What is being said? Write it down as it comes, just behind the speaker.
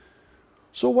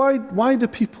So why do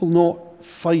people not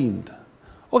find?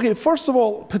 Okay, first of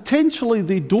all, potentially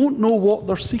they don't know what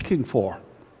they're seeking for.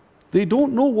 They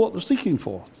don't know what they're seeking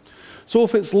for. So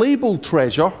if it's labeled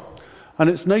treasure and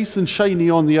it's nice and shiny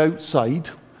on the outside,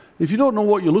 if you don't know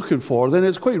what you're looking for, then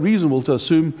it's quite reasonable to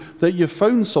assume that you've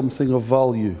found something of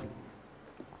value.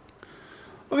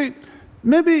 Okay,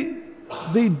 maybe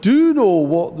they do know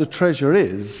what the treasure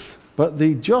is, but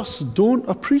they just don't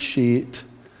appreciate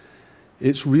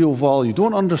its real value,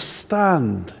 don't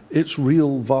understand its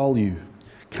real value,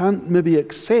 can't maybe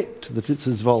accept that it's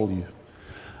its value.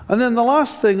 And then the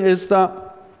last thing is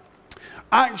that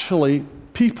actually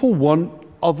people want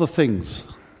other things.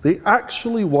 They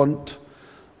actually want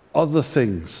other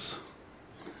things.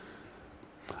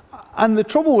 And the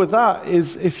trouble with that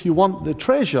is if you want the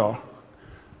treasure,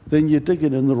 then you're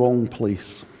digging in the wrong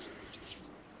place.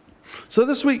 So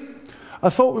this week, I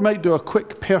thought we might do a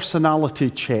quick personality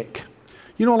check.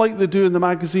 You know, like they do in the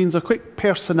magazines, a quick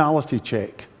personality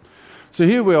check. So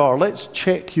here we are. Let's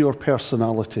check your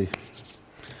personality.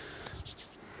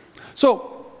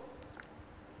 So,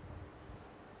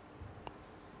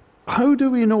 how do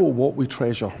we know what we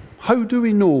treasure? How do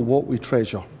we know what we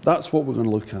treasure? That's what we're going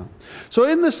to look at. So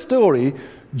in this story,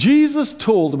 Jesus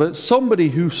told about somebody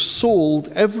who sold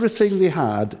everything they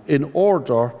had in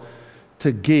order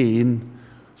to gain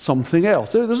something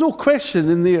else. There's no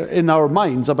question in our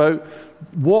minds about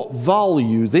what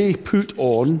value they put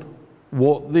on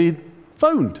what they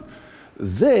found.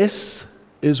 This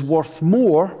is worth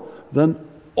more than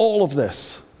all of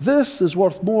this. This is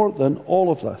worth more than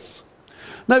all of this.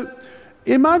 Now,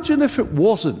 imagine if it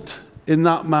wasn't in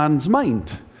that man's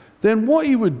mind. Then what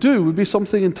he would do would be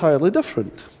something entirely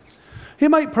different. He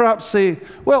might perhaps say,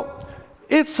 well,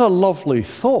 it's a lovely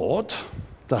thought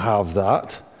to have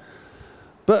that,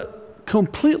 but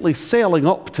completely selling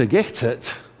up to get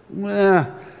it,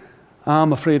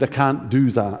 I'm afraid I can't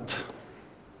do that.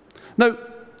 Now,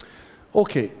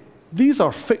 okay, these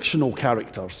are fictional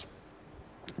characters,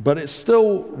 but it's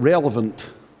still relevant.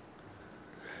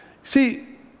 See,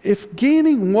 if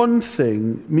gaining one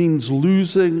thing means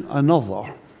losing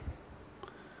another,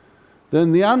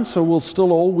 then the answer will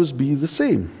still always be the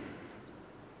same.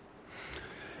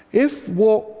 If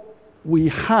what we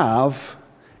have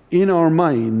in our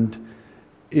mind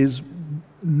is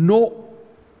not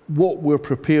what we're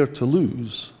prepared to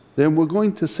lose, then we're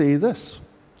going to say this: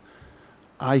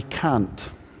 I can't.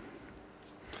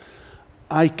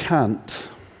 I can't.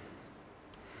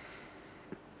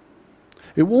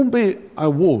 It won't be I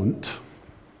won't.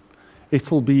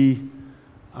 It'll be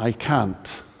I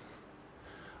can't.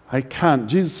 I can't.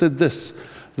 Jesus said this,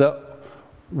 that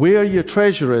where your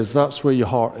treasure is, that's where your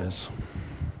heart is.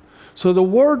 So the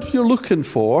word you're looking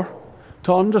for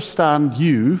to understand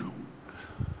you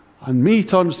and me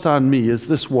to understand me is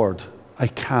this word: I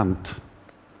can't.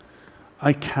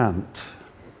 I can't.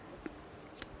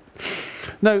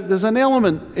 Now, there's an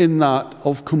element in that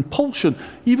of compulsion,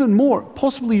 even more,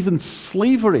 possibly even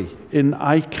slavery in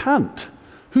I can't.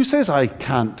 Who says I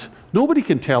can't? Nobody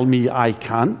can tell me I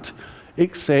can't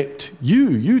except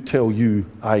you. You tell you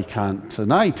I can't,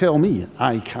 and I tell me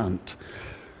I can't.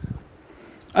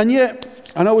 And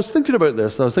yet, and I was thinking about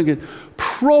this, I was thinking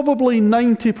probably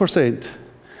 90%,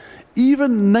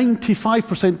 even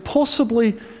 95%,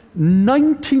 possibly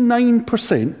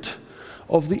 99%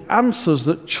 of the answers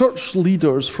that church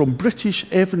leaders from British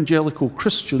evangelical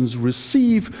Christians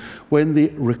receive when they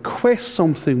request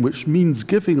something which means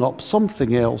giving up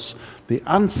something else, the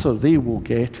answer they will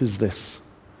get is this: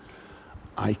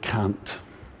 I can't.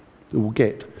 They will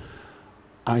get,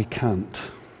 I can't.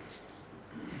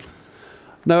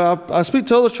 Now, I speak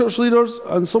to other church leaders,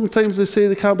 and sometimes they say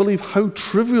they can't believe how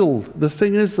trivial the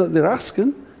thing is that they're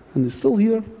asking, and they still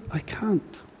hear, I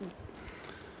can't.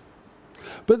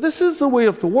 But this is the way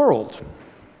of the world.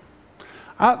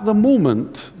 At the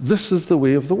moment, this is the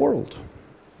way of the world.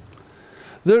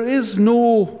 There is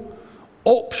no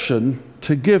option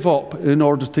to give up in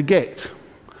order to get.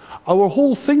 Our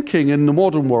whole thinking in the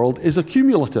modern world is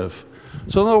accumulative.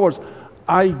 So in other words,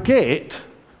 I get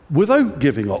without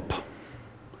giving up.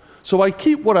 So I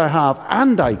keep what I have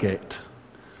and I get.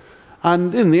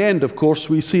 And in the end, of course,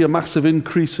 we see a massive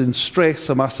increase in stress,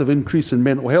 a massive increase in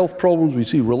mental health problems. We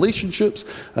see relationships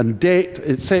and debt,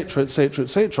 etc., etc.,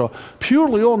 etc.,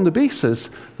 purely on the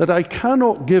basis that I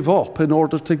cannot give up in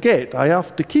order to get. I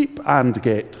have to keep and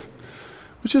get,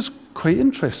 which is quite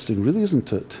interesting, really,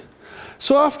 isn't it?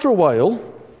 So after a while,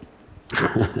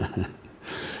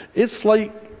 it's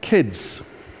like kids.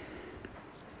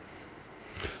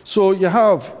 So you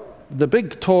have the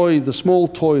big toy, the small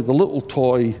toy, the little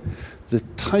toy, the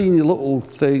tiny little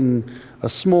thing, a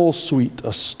small sweet,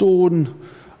 a stone,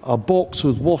 a box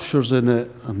with washers in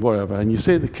it, and whatever. And you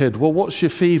say to the kid, well, what's your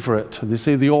favourite? And they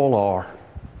say they all are.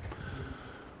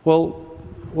 Well,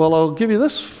 I'll give you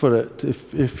this for it.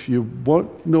 If you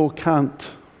want, no, can't.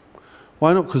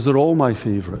 Why not? Because they're all my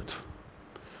favourite.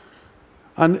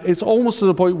 And it's almost to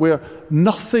the point where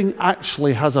nothing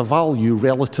actually has a value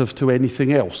relative to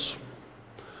anything else.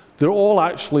 They're all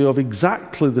actually of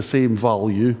exactly the same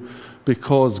value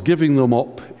because giving them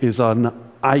up is an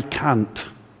I can't.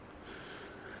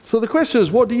 So the question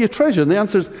is, what do you treasure? And the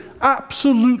answer is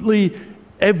absolutely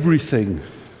everything.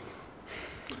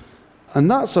 And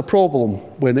that's a problem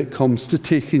when it comes to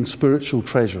taking spiritual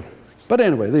treasure. But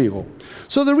anyway, there you go.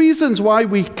 So the reasons why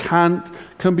we can't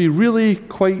can be really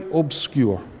quite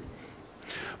obscure.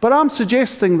 But I'm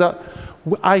suggesting that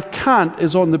I can't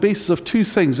is on the basis of two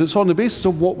things. It's on the basis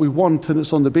of what we want, and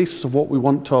it's on the basis of what we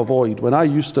want to avoid. When I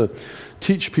used to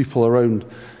teach people around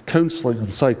counseling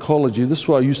and psychology, this is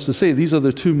what I used to say. These are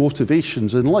the two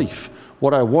motivations in life,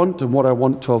 what I want and what I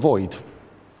want to avoid.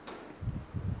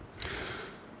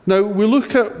 Now, we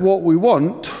look at what we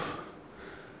want,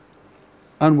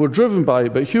 and we're driven by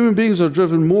it, but human beings are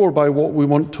driven more by what we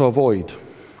want to avoid.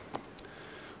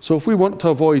 So if we want to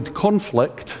avoid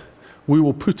conflict, we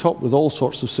will put up with all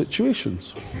sorts of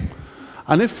situations.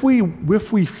 And if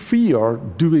we fear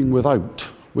doing without,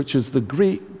 which is the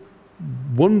great,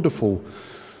 wonderful,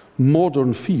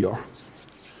 modern fear,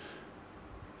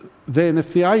 then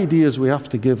if the idea is we have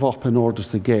to give up in order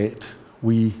to get,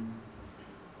 we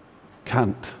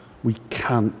can't. We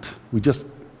can't. We just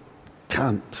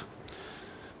can't.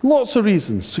 Lots of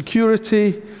reasons.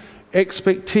 Security,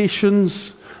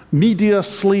 expectations, media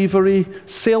slavery,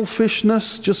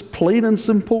 selfishness, just plain and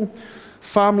simple,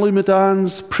 family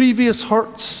demands, previous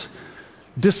hurts,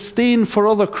 disdain for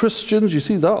other Christians, you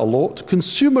see that a lot,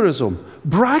 consumerism,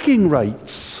 bragging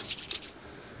rights,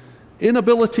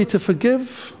 inability to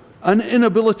forgive, an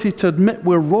inability to admit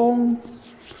we're wrong,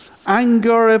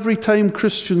 anger every time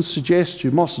Christians suggest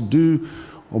you must do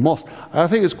or must. I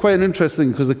think it's quite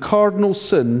interesting because the cardinal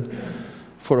sin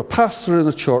for a pastor in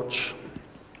a church,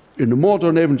 in the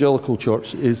modern evangelical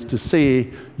church, is to say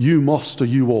you must or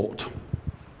you ought.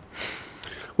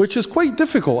 Which is quite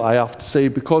difficult, I have to say,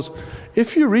 because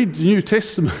if you read the New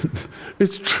Testament,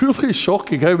 it's truly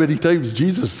shocking how many times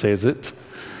Jesus says it.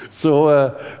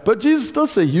 So, but Jesus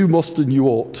does say you must and you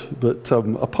ought. But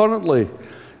apparently,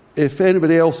 if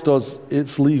anybody else does,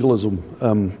 it's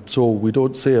legalism. So we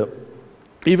don't say it.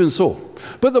 Even so.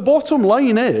 But the bottom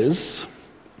line is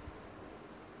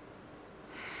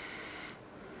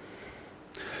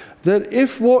that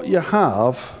if what you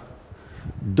have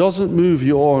doesn't move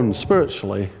you on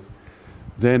spiritually,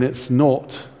 then it's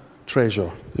not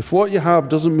treasure. If what you have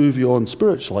doesn't move you on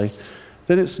spiritually,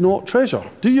 then it's not treasure.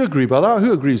 Do you agree by that?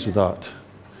 Who agrees with that?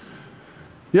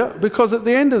 Yeah, because at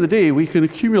the end of the day, we can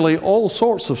accumulate all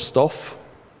sorts of stuff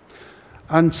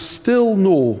and still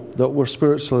know that we're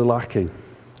spiritually lacking.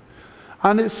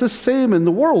 And it's the same in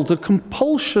the world. The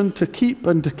compulsion to keep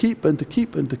and to keep and to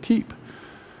keep and to keep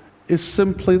is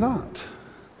simply that.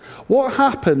 What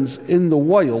happens in the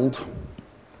wild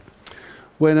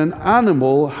when an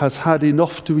animal has had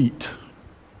enough to eat?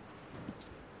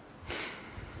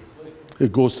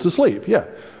 It goes to sleep, yeah.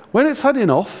 When it's had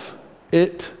enough,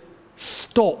 it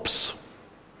stops.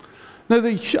 Now,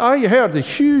 I heard the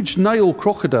huge Nile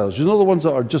crocodiles, you know, the ones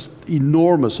that are just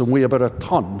enormous and weigh about a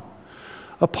ton.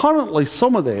 Apparently,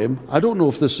 some of them, I don't know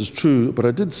if this is true, but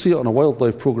I did see it on a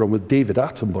wildlife program with David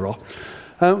Attenborough,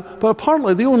 but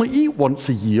apparently they only eat once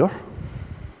a year.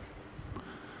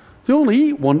 They only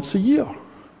eat once a year.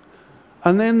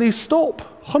 And then they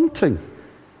stop hunting.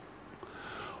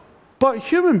 But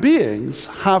human beings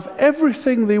have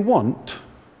everything they want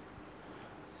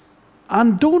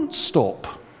and don't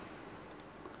stop.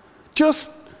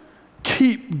 Just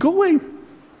keep going.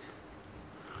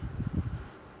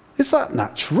 Is that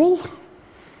natural?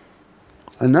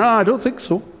 And no, I don't think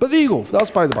so. But there you go.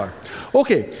 That's by the by.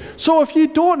 Okay, so if you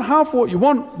don't have what you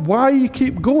want, why you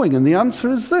keep going? And the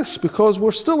answer is this: because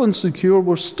we're still insecure,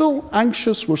 we're still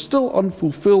anxious, we're still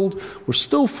unfulfilled, we're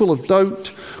still full of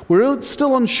doubt, we're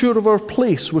still unsure of our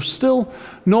place, we're still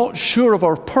not sure of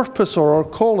our purpose or our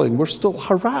calling, we're still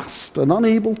harassed and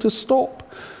unable to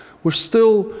stop. We're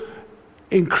still,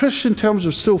 in Christian terms,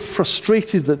 we're still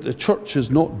frustrated that the church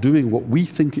is not doing what we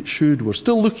think it should. We're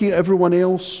still looking at everyone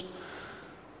else.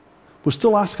 We're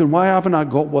still asking, why haven't I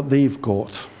got what they've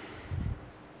got?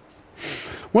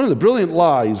 One of the brilliant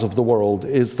lies of the world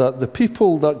is that the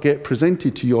people that get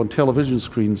presented to you on television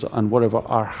screens and whatever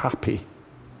are happy.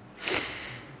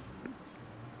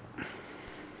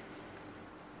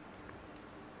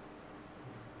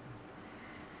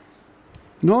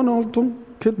 No,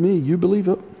 don't kid me. You believe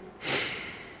it.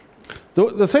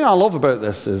 The thing I love about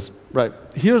this is, right,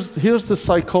 here's the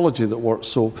psychology that works.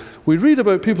 So we read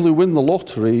about people who win the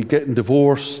lottery getting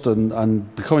divorced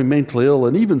and becoming mentally ill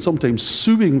and even sometimes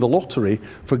suing the lottery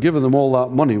for giving them all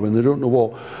that money when they don't know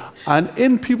what. And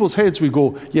in people's heads we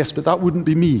go, yes, but that wouldn't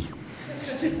be me.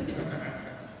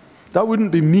 That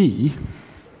wouldn't be me.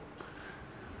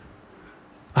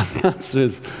 And the answer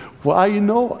is, why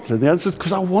not? And the answer is,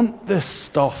 because I want this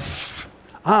stuff.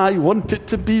 I want it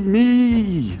to be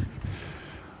me.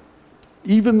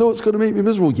 Even though it's going to make me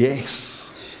miserable,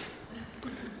 yes.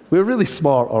 We're really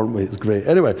smart, aren't we? It's great.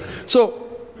 Anyway, so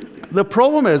the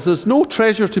problem is there's no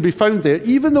treasure to be found there.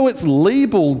 Even though it's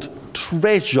labeled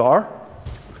treasure,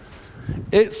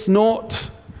 it's not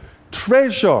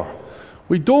treasure.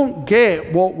 We don't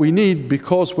get what we need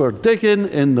because we're digging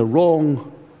in the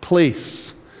wrong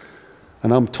place.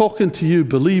 And I'm talking to you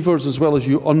believers as well as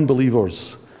you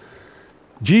unbelievers.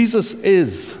 Jesus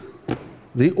is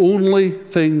the only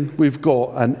thing we've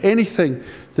got, and anything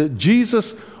that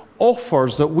Jesus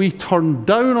offers that we turn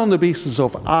down on the basis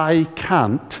of I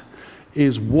can't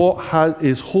is what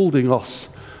is holding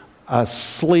us as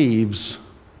slaves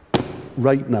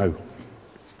right now.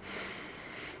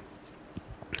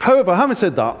 However, having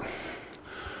said that,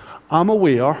 I'm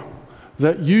aware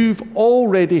that you've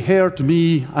already heard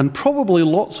me and probably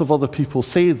lots of other people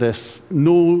say this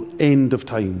no end of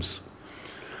times.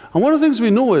 And one of the things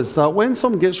we know is that when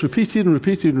something gets repeated and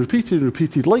repeated and repeated and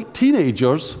repeated, like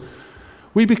teenagers,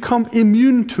 we become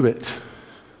immune to it.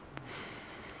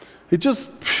 It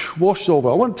just washes over.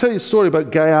 I want to tell you a story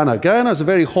about Guyana. Guyana is a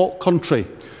very hot country.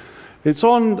 It's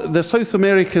on the South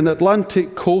American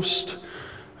Atlantic coast.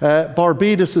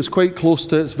 Barbados is quite close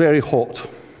to it. It's very hot.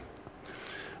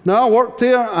 Now, I worked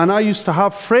there, and I used to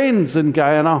have friends in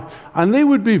Guyana, and they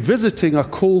would be visiting a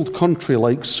cold country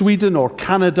like Sweden or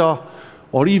Canada,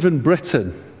 or even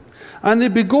Britain. And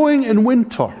they'd be going in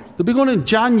winter. They'd be going in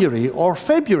January or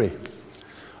February.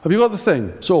 Have you got the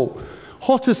thing? So,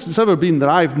 hottest it's ever been that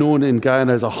I've known in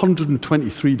Guyana is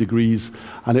 123 degrees,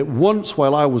 and it once,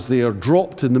 while I was there,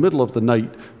 dropped in the middle of the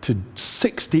night to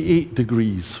 68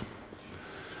 degrees.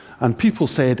 And people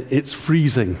said, it's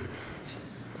freezing.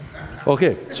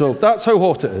 Okay, so that's how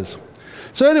hot it is.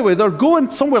 So anyway, they're going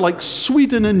somewhere like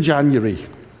Sweden in January.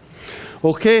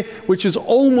 Okay, which is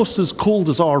almost as cold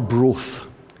as Arbroath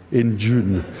in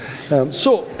June.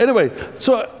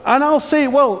 And I'll say,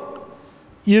 well,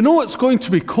 you know it's going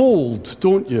to be cold,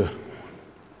 don't you?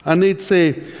 And they'd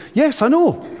say, yes, I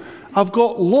know. I've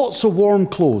got lots of warm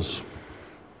clothes.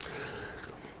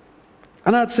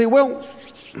 And I'd say, well,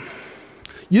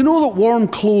 you know that warm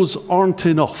clothes aren't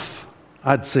enough,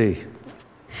 I'd say.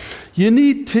 You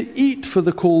need to eat for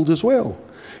the cold as well.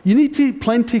 You need to eat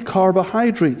plenty of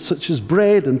carbohydrates, such as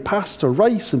bread and pasta,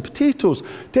 rice and potatoes,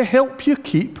 to help you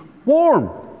keep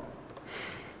warm.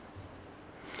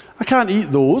 I can't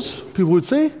eat those, people would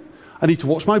say. I need to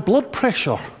watch my blood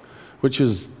pressure, which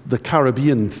is the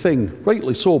Caribbean thing,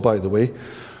 rightly so, by the way.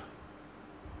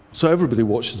 So everybody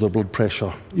watches their blood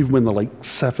pressure, even when they're like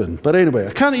 7. But anyway,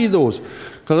 I can't eat those,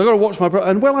 because I've got to watch my blood.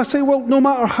 And I say, well, no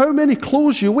matter how many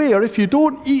clothes you wear, if you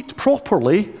don't eat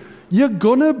properly, you're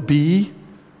going to be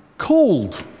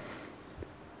cold.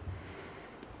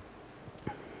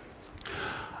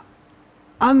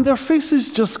 And their faces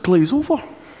just glaze over.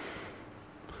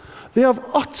 They have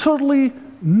utterly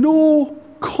no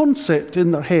concept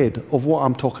in their head of what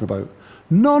I'm talking about.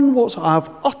 None whatsoever. I've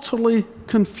utterly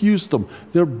confused them.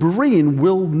 Their brain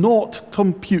will not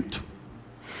compute.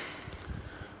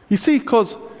 You see,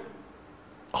 because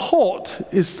hot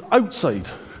is outside.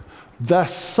 The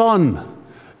sun.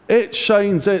 It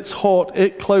shines, it's hot,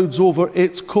 it clouds over,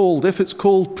 it's cold. If it's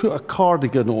cold, put a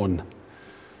cardigan on.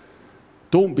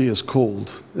 Don't be as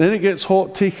cold. Then it gets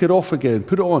hot, take it off again,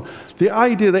 put it on. The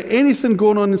idea that anything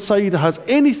going on inside has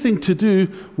anything to do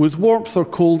with warmth or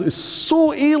cold is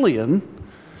so alien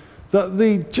that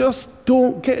they just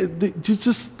don't get it. They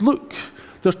just look.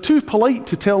 They're too polite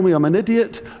to tell me I'm an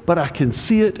idiot, but I can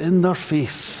see it in their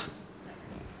face.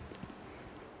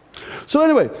 So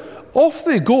anyway, off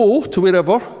they go to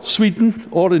wherever, Sweden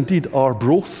or indeed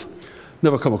Arbroath.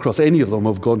 Never come across any of them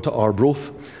have gone to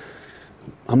Arbroath.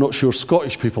 I'm not sure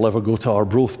Scottish people ever go to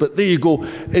Arbroath, but there you go.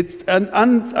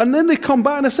 And then they come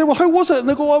back and I say, well, how was it? And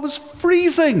they go, I was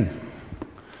freezing.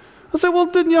 I say, well,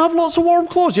 didn't you have lots of warm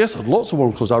clothes? Yes, I had lots of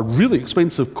warm clothes. I had a really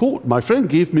expensive coat. My friend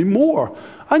gave me more.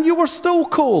 And you were still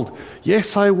cold.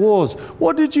 Yes, I was.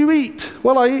 What did you eat?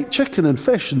 Well, I ate chicken and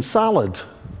fish and salad.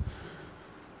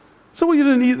 So, well, you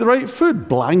didn't eat the right food.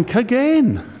 Blank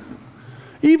again.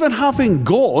 Even having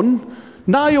gone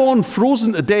nigh on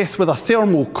frozen to death with a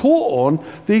thermal coat on,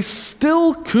 they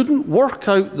still couldn't work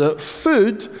out that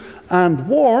food and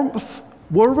warmth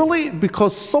were related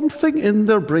because something in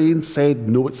their brain said,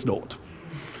 no, it's not.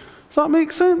 Does that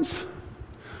make sense?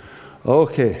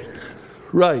 Okay,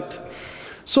 right.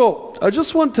 So I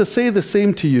just want to say the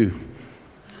same to you.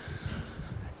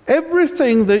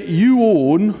 Everything that you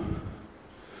own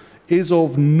is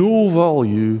of no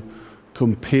value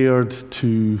compared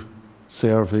to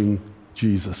serving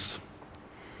Jesus.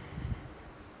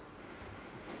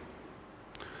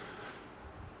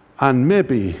 And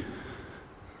maybe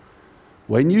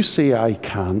when you say I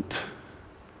can't,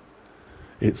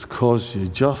 it's because you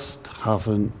just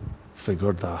haven't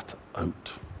figured that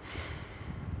out.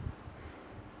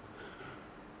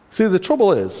 See, the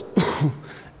trouble is,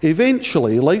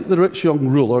 eventually, like the rich young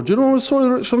ruler, do you know the story of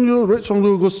the rich young ruler? The rich young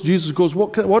ruler goes to Jesus, goes,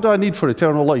 what do I need for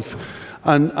eternal life?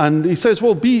 And he says,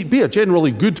 well, be a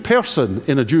generally good person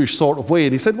in a Jewish sort of way.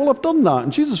 And he said, well, I've done that.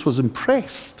 And Jesus was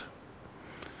impressed.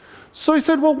 So he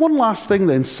said, well, one last thing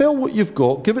then. Sell what you've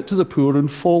got, give it to the poor,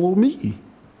 and follow me.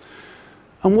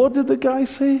 And what did the guy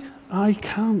say? I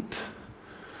can't.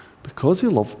 Because he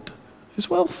loved his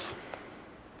wealth.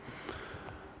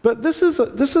 But this is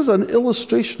an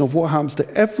illustration of what happens to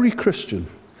every Christian.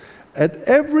 And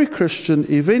every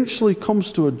Christian eventually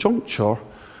comes to a juncture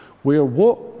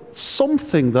where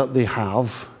something that they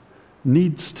have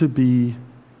needs to be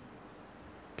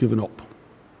given up.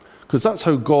 Because that's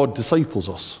how God disciples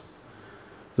us.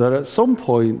 That at some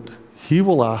point, he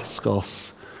will ask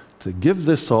us to give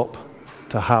this up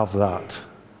to have that.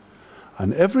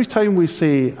 And every time we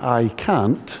say, I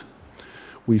can't,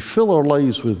 we fill our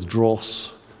lives with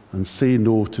dross and say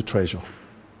no to treasure.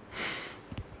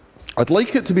 I'd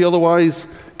like it to be otherwise.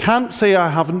 Can't say I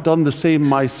haven't done the same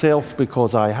myself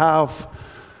because I have.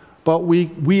 But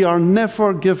we are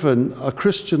never given a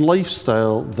Christian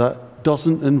lifestyle that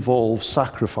doesn't involve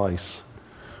sacrifice.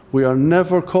 We are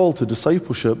never called to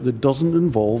discipleship that doesn't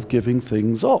involve giving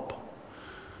things up.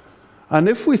 And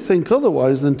if we think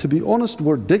otherwise, then to be honest,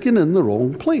 we're digging in the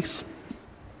wrong place.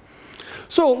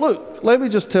 So look, let me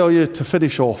just tell you to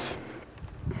finish off.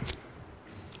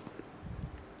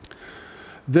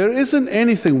 There isn't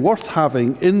anything worth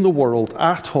having in the world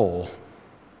at all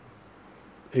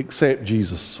except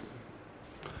Jesus.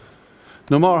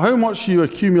 No matter how much you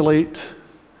accumulate,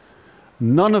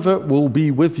 none of it will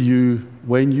be with you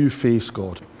when you face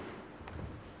God.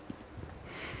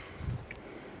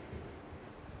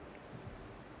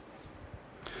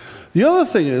 The other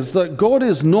thing is that God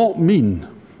is not mean.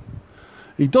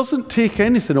 He doesn't take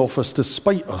anything off us to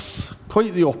spite us.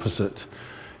 Quite the opposite.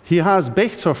 He has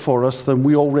better for us than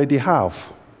we already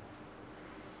have.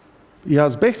 He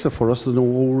has better for us than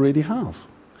we already have.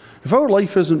 If our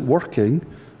life isn't working,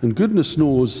 and goodness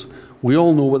knows, we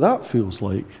all know what that feels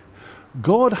like,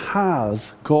 God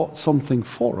has got something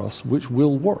for us which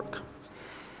will work.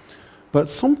 But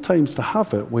sometimes to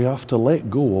have it, we have to let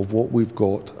go of what we've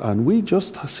got, and we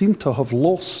just seem to have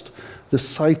lost the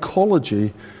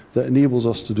psychology that enables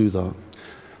us to do that.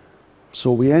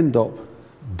 So we end up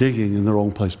digging in the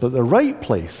wrong place. But the right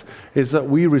place is that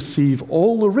we receive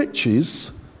all the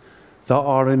riches that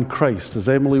are in Christ. As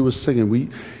Emily was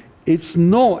singing, it's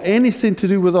not anything to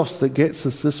do with us that gets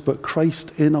us this, but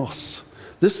Christ in us.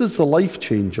 This is the life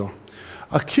changer.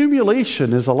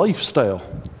 Accumulation is a lifestyle.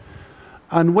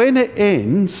 And when it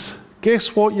ends,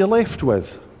 guess what you're left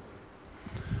with?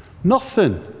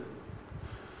 Nothing.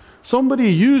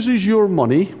 Somebody uses your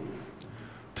money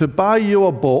to buy you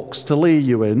a box to lay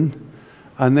you in,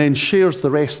 and then shares the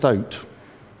rest out.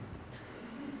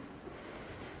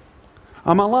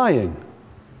 Am I lying?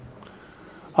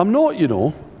 I'm not, you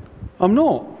know. I'm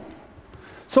not.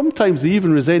 Sometimes they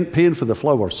even resent paying for the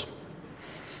flowers.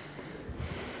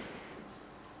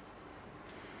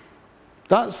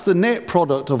 That's the net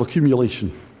product of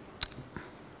accumulation.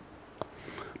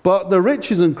 But the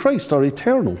riches in Christ are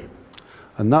eternal,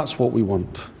 and that's what we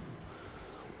want.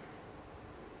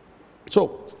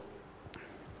 So,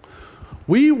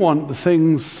 we want the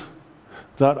things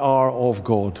that are of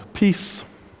God. Peace,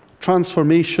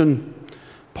 transformation,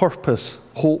 purpose,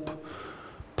 hope,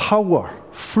 power,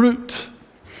 fruit,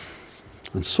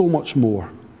 and so much more.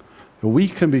 We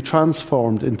can be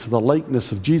transformed into the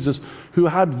likeness of Jesus, who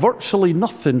had virtually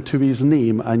nothing to his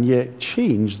name and yet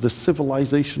changed the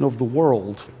civilization of the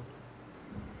world.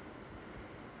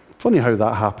 Funny how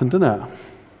that happened, isn't it?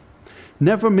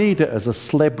 Never made it as a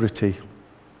celebrity,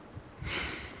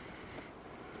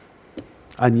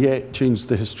 and yet changed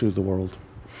the history of the world.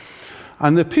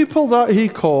 And the people that he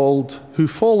called, who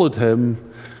followed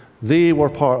him, they were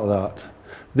part of that.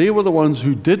 They were the ones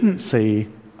who didn't say,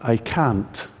 I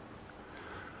can't.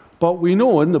 But we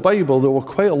know in the Bible there were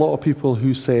quite a lot of people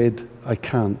who said, I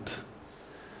can't.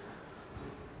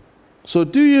 So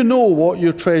do you know what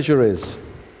your treasure is?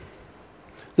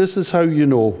 This is how you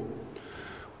know.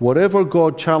 Whatever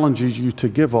God challenges you to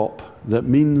give up that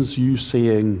means you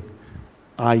saying,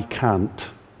 I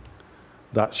can't,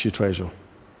 that's your treasure.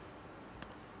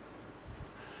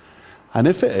 And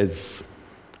if it is,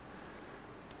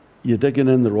 you're digging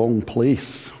in the wrong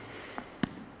place.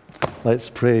 Let's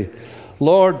pray.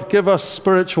 Lord, give us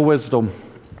spiritual wisdom.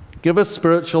 Give us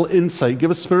spiritual insight. Give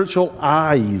us spiritual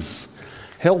eyes.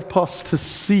 Help us to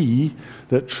see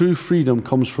that true freedom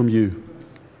comes from you.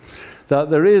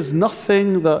 That there is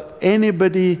nothing that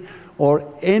anybody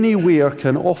or anywhere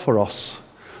can offer us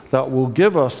that will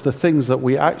give us the things that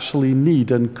we actually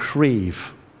need and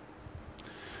crave.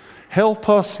 Help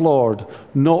us, Lord,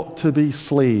 not to be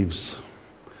slaves,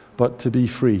 but to be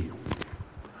free.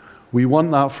 We want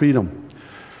that freedom.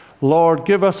 Lord,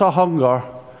 give us a hunger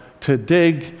to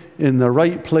dig in the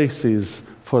right places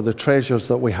for the treasures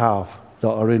that we have that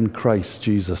are in Christ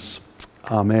Jesus.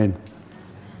 Amen.